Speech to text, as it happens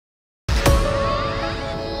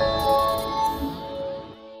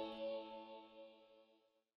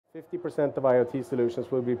50% of IoT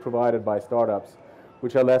solutions will be provided by startups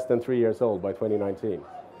which are less than 3 years old by 2019.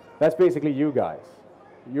 That's basically you guys.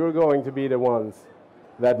 You're going to be the ones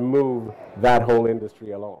that move that whole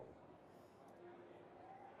industry along.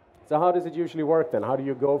 So how does it usually work then? How do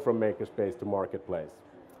you go from makerspace to marketplace?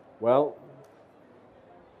 Well,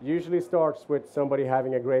 usually starts with somebody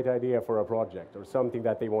having a great idea for a project or something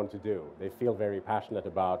that they want to do. They feel very passionate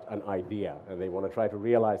about an idea and they want to try to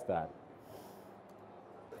realize that.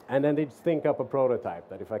 And then they think up a prototype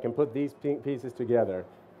that if I can put these pieces together,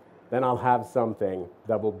 then I'll have something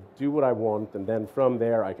that will do what I want, and then from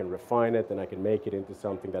there I can refine it and I can make it into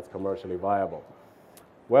something that's commercially viable.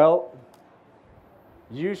 Well,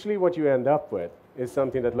 usually what you end up with is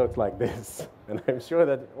something that looks like this. And I'm sure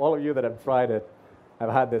that all of you that have tried it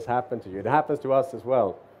have had this happen to you. It happens to us as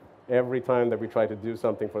well. Every time that we try to do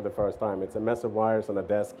something for the first time, it's a mess of wires on a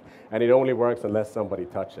desk, and it only works unless somebody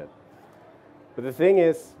touches it. But the thing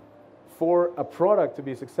is, for a product to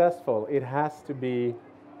be successful, it has to be,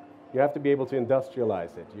 you have to be able to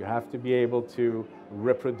industrialize it. You have to be able to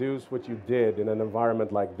reproduce what you did in an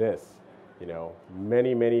environment like this. You know,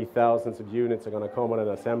 many, many thousands of units are going to come on an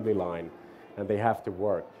assembly line, and they have to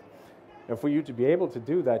work. And for you to be able to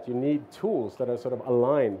do that, you need tools that are sort of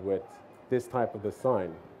aligned with this type of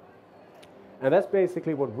design. And that's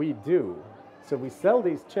basically what we do. So we sell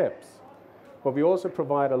these chips, but we also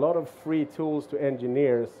provide a lot of free tools to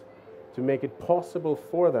engineers to make it possible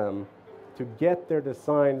for them to get their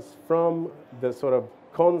designs from the sort of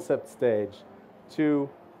concept stage to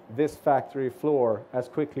this factory floor as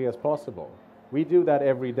quickly as possible. We do that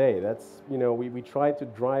every day. That's, you know, we try to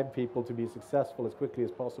drive people to be successful as quickly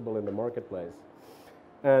as possible in the marketplace.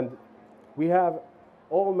 And we have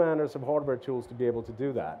all manners of hardware tools to be able to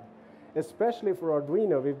do that. Especially for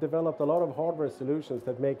Arduino, we've developed a lot of hardware solutions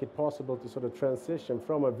that make it possible to sort of transition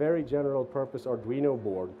from a very general purpose Arduino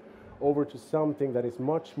board over to something that is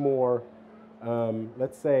much more,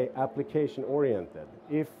 let's say, application oriented.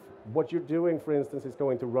 If what you're doing, for instance, is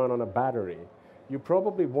going to run on a battery, you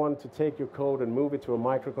probably want to take your code and move it to a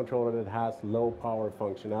microcontroller that has low power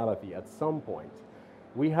functionality at some point.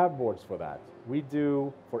 We have boards for that. We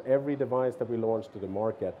do, for every device that we launch to the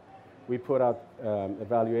market, we put out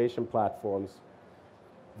evaluation platforms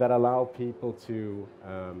that allow people to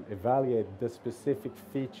evaluate the specific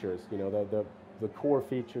features, you know, the core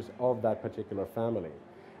features of that particular family.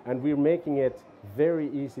 And we're making it very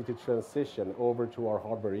easy to transition over to our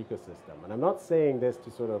hardware ecosystem. And I'm not saying this to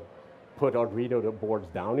sort of put Arduino boards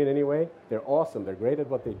down in any way. They're awesome. They're great at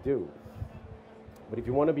what they do. But if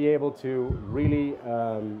you want to be able to really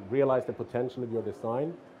realize the potential of your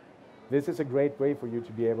design, this is a great way for you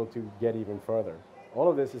to be able to get even further. All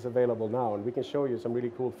of this is available now, and we can show you some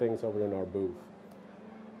really cool things over in our booth.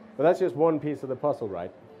 But that's just one piece of the puzzle,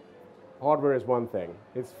 right? Hardware is one thing.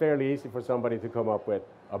 It's fairly easy for somebody to come up with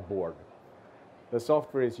a board. The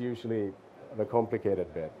software is usually the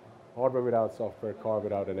complicated bit. Hardware without software, car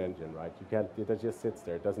without an engine, right? You can't, it just sits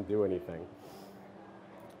there, it doesn't do anything.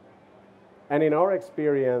 And in our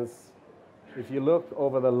experience, if you look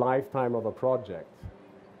over the lifetime of a project,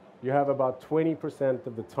 you have about 20%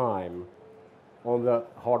 of the time on the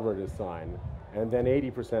hardware design, and then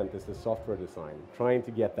 80% is the software design, trying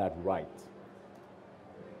to get that right.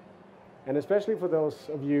 And especially for those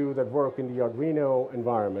of you that work in the Arduino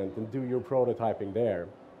environment and do your prototyping there,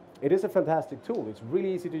 it is a fantastic tool. It's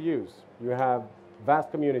really easy to use. You have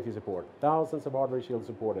vast community support, thousands of hardware shields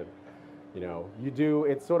supported. You know,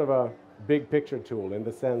 it's sort of a big picture tool in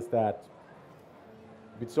the sense that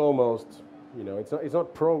it's almost, you know, it's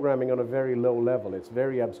not programming on a very low level. It's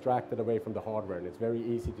very abstracted away from the hardware, and it's very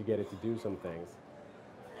easy to get it to do some things.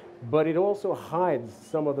 But it also hides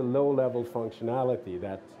some of the low-level functionality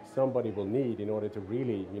that somebody will need in order to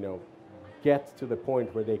really, you know, get to the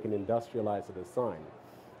point where they can industrialize a design.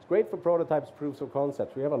 It's great for prototypes, proofs of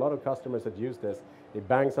concepts. We have a lot of customers that use this. They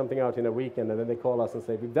bang something out in a weekend, and then they call us and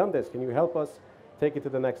say, we've done this. Can you help us take it to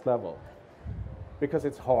the next level? Because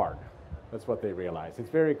it's hard. That's what they realize. It's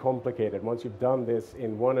very complicated once you've done this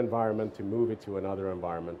in one environment to move it to another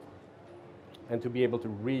environment and to be able to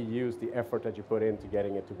reuse the effort that you put into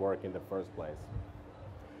getting it to work in the first place.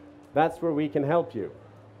 That's where we can help you.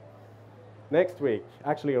 Next week,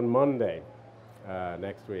 actually on Monday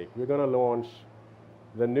next week, we're going to launch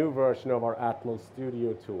the new version of our Atmel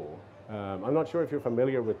Studio tool. I'm not sure if you're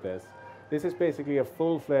familiar with this. This is basically a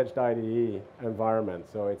full-fledged IDE environment.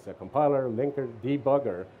 So it's a compiler, linker,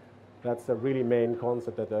 debugger. That's the really main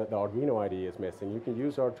concept that the Arduino IDE is missing. You can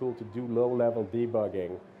use our tool to do low-level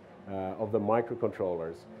debugging of the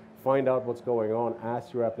microcontrollers, find out what's going on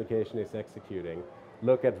as your application is executing,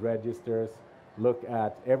 look at registers, look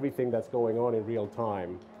at everything that's going on in real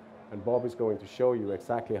time, And Bob is going to show you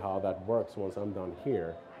exactly how that works once I'm done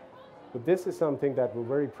here. But this is something that we're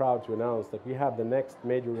very proud to announce, that we have the next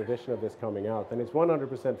major edition of this coming out, and it's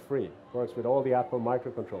 100% free. It works with all the Atmel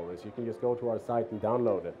microcontrollers. You can just go to our site and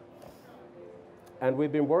download it. And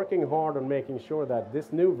we've been working hard on making sure that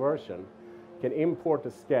this new version can import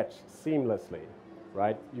the sketch seamlessly,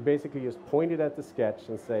 right? You basically just point it at the sketch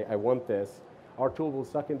and say, I want this. Our tool will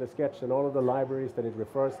suck in the sketch and all of the libraries that it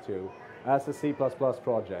refers to as a C++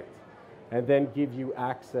 project, and then give you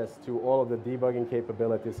access to all of the debugging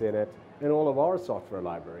capabilities in it and all of our software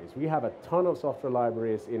libraries. We have a ton of software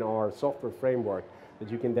libraries in our software framework that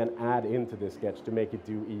you can then add into this sketch to make it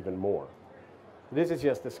do even more. This is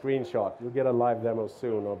just a screenshot. You'll get a live demo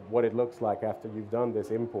soon of what it looks like after you've done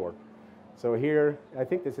this import. So here, I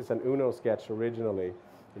think this is an Uno sketch originally.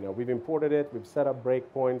 You know, we've imported it, we've set up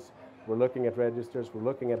breakpoints, we're looking at registers, we're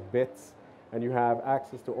looking at bits, and you have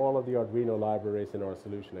access to all of the Arduino libraries in our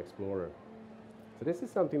Solution Explorer. So this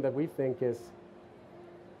is something that we think is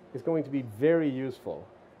going to be very useful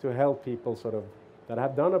to help people sort of that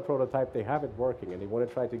have done a prototype, they have it working, and they want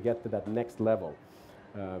to try to get to that next level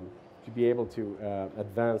to be able to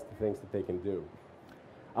advance the things that they can do.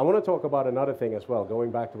 I want to talk about another thing as well,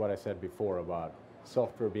 going back to what I said before about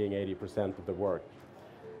software being 80% of the work.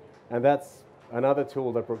 And that's another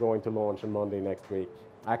tool that we're going to launch on Monday next week.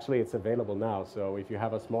 Actually, it's available now, so if you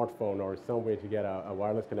have a smartphone or some way to get a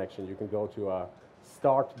wireless connection, you can go to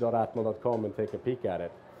start.atmel.com and take a peek at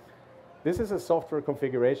it. This is a software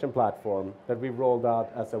configuration platform that we've rolled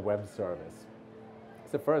out as a web service.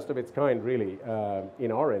 It's the first of its kind, really,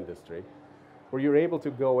 in our industry, where you're able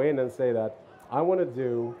to go in and say that, I want to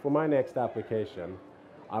do, for my next application,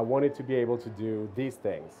 I want it to be able to do these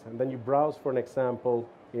things. And then you browse for an example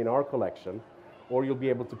in our collection, or you'll be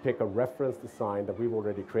able to pick a reference design that we've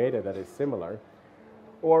already created that is similar.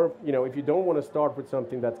 Or, you know, if you don't want to start with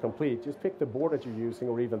something that's complete, just pick the board that you're using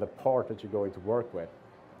or even the part that you're going to work with.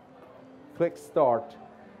 Click Start,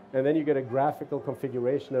 and then you get a graphical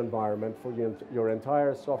configuration environment for your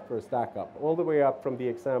entire software stack up, all the way up from the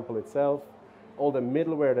example itself, all the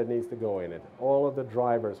middleware that needs to go in it, all of the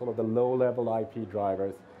drivers, all of the low-level IP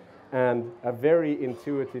drivers, and a very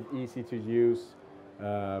intuitive, easy-to-use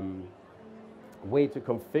way to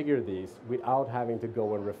configure these without having to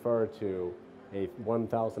go and refer to a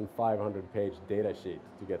 1,500-page data sheet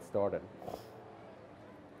to get started.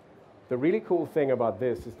 The really cool thing about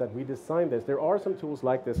this is that we designed this. There are some tools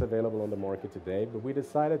like this available on the market today, but we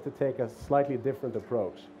decided to take a slightly different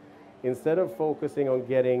approach. Instead of focusing on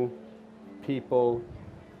getting people,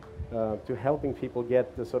 to helping people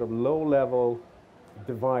get the sort of low-level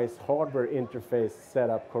device hardware interface set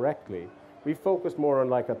up correctly, we focused more on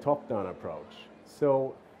like a top-down approach.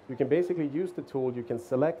 So you can basically use the tool, you can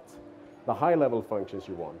select the high-level functions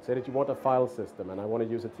you want. Say that you want a file system, and I want to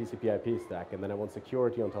use a TCP/IP stack, and then I want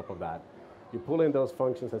security on top of that. You pull in those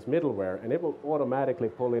functions as middleware, and it will automatically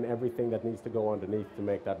pull in everything that needs to go underneath to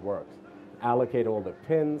make that work. Allocate all the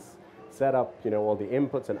pins, set up, you know, all the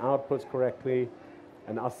inputs and outputs correctly,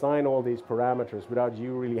 and assign all these parameters without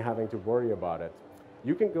you really having to worry about it.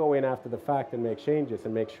 You can go in after the fact and make changes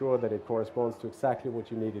and make sure that it corresponds to exactly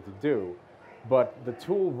what you needed to do, but the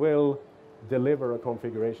tool will deliver a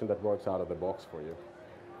configuration that works out of the box for you.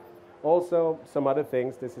 Also, some other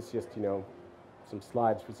things, this is just, you know, some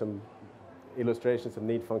slides with some illustrations of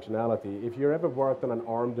neat functionality. If you've ever worked on an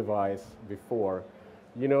ARM device before,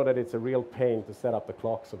 you know that it's a real pain to set up the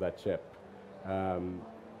clocks of that chip.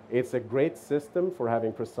 It's a great system for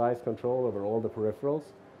having precise control over all the peripherals,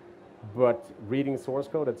 but reading source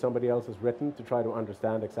code that somebody else has written to try to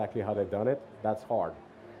understand exactly how they've done it, that's hard.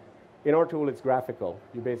 In our tool, it's graphical.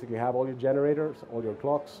 You basically have all your generators, all your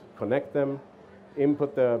clocks, connect them,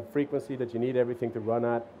 input the frequency that you need everything to run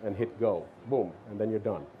at, and hit go. Boom, and then you're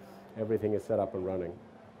done. Everything is set up and running.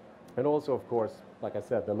 And also, of course, like I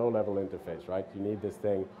said, the low-level interface, right? You need this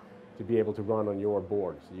thing to be able to run on your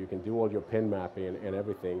board. So you can do all your pin mapping and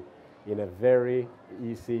everything in a very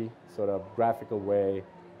easy, sort of graphical way,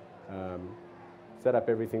 set up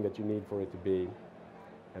everything that you need for it to be,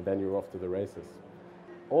 and then you're off to the races.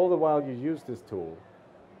 All the while you use this tool,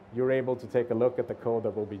 you're able to take a look at the code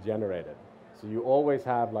that will be generated. So you always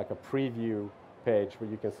have like a preview page where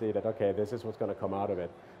you can see that, okay, this is what's going to come out of it.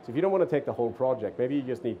 So if you don't want to take the whole project, maybe you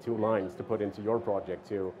just need 2 lines to put into your project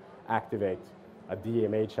to activate a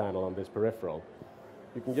DMA channel on this peripheral.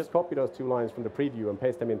 You can just copy those 2 lines from the preview and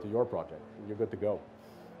paste them into your project, and you're good to go.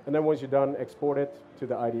 And then once you're done, export it to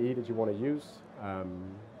the IDE that you want to use.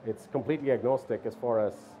 It's completely agnostic as far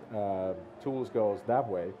as tools goes that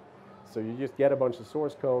way. So you just get a bunch of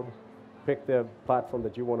source code, pick the platform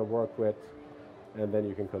that you want to work with, and then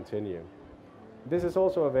you can continue. This is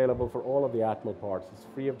also available for all of the Atmel parts. It's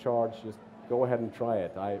free of charge. Just go ahead and try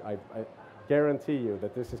it. I guarantee you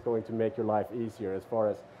that this is going to make your life easier as far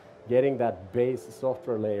as getting that base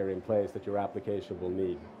software layer in place that your application will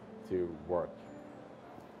need to work.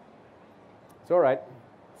 So, all right,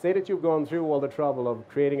 say that you've gone through all the trouble of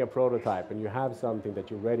creating a prototype and you have something that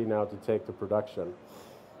you're ready now to take to production.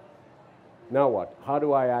 Now what? How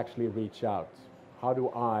do I actually reach out? How do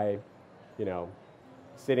I,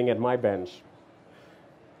 sitting at my bench,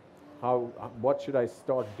 what should I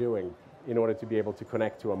start doing in order to be able to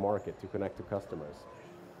connect to a market, to connect to customers?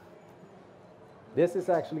 This is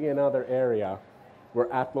actually another area where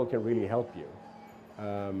Atmel can really help you.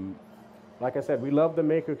 Like I said, we love the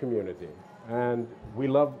maker community, and we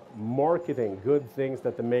love marketing good things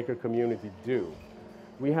that the maker community do.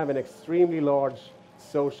 We have an extremely large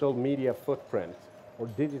social media footprint, or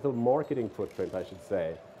digital marketing footprint, I should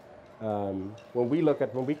say. When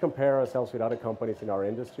we compare ourselves with other companies in our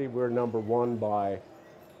industry, we're number one by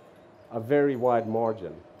a very wide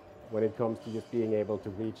margin when it comes to just being able to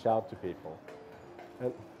reach out to people.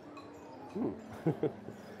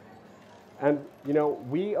 And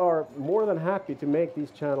we are more than happy to make these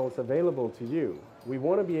channels available to you. We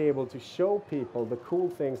want to be able to show people the cool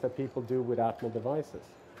things that people do with Atmel devices.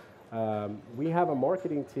 We have a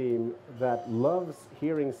marketing team that loves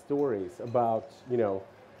hearing stories about,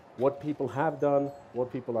 what people have done,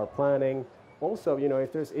 what people are planning. Also,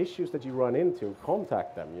 if there's issues that you run into,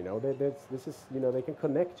 contact them. They can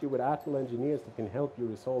connect you with Atmel engineers that can help you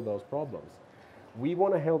resolve those problems. We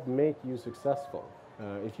want to help make you successful.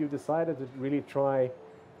 If you decided to really try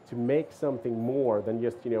to make something more than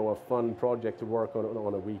just, a fun project to work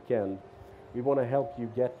on a weekend, we want to help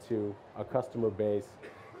you get to a customer base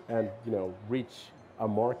and, reach a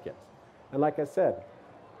market. And like I said,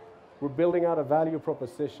 we're building out a value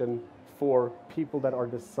proposition for people that are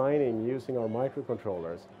designing using our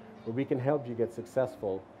microcontrollers, where we can help you get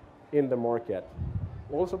successful in the market,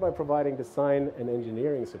 also by providing design and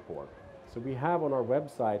engineering support. So we have on our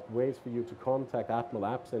website ways for you to contact Atmel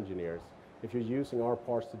Apps engineers. If you're using our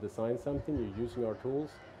parts to design something, you're using our tools,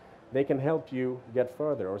 they can help you get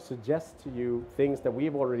further or suggest to you things that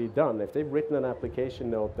we've already done. If they've written an application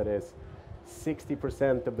note that is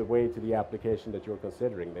 60% of the way to the application that you're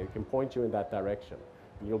considering, they can point you in that direction.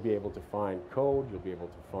 And you'll be able to find code, you'll be able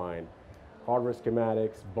to find hardware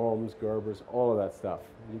schematics, BOMs, Gerbers, all of that stuff.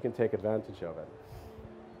 You can take advantage of it.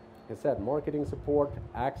 Like I said, marketing support,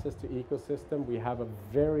 access to ecosystem. We have a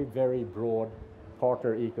very, very broad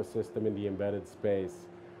partner ecosystem in the embedded space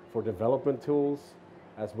for development tools,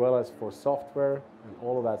 as well as for software and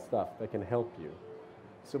all of that stuff that can help you.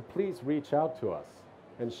 So please reach out to us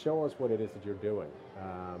and show us what it is that you're doing.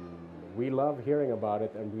 We love hearing about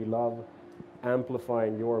it, and we love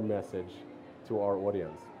amplifying your message to our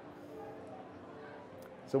audience.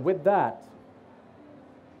 So with that,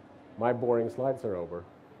 my boring slides are over.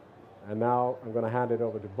 And now I'm going to hand it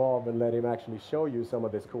over to Bob and let him actually show you some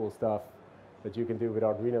of this cool stuff that you can do with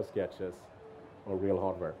Arduino sketches on real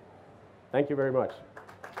hardware. Thank you very much.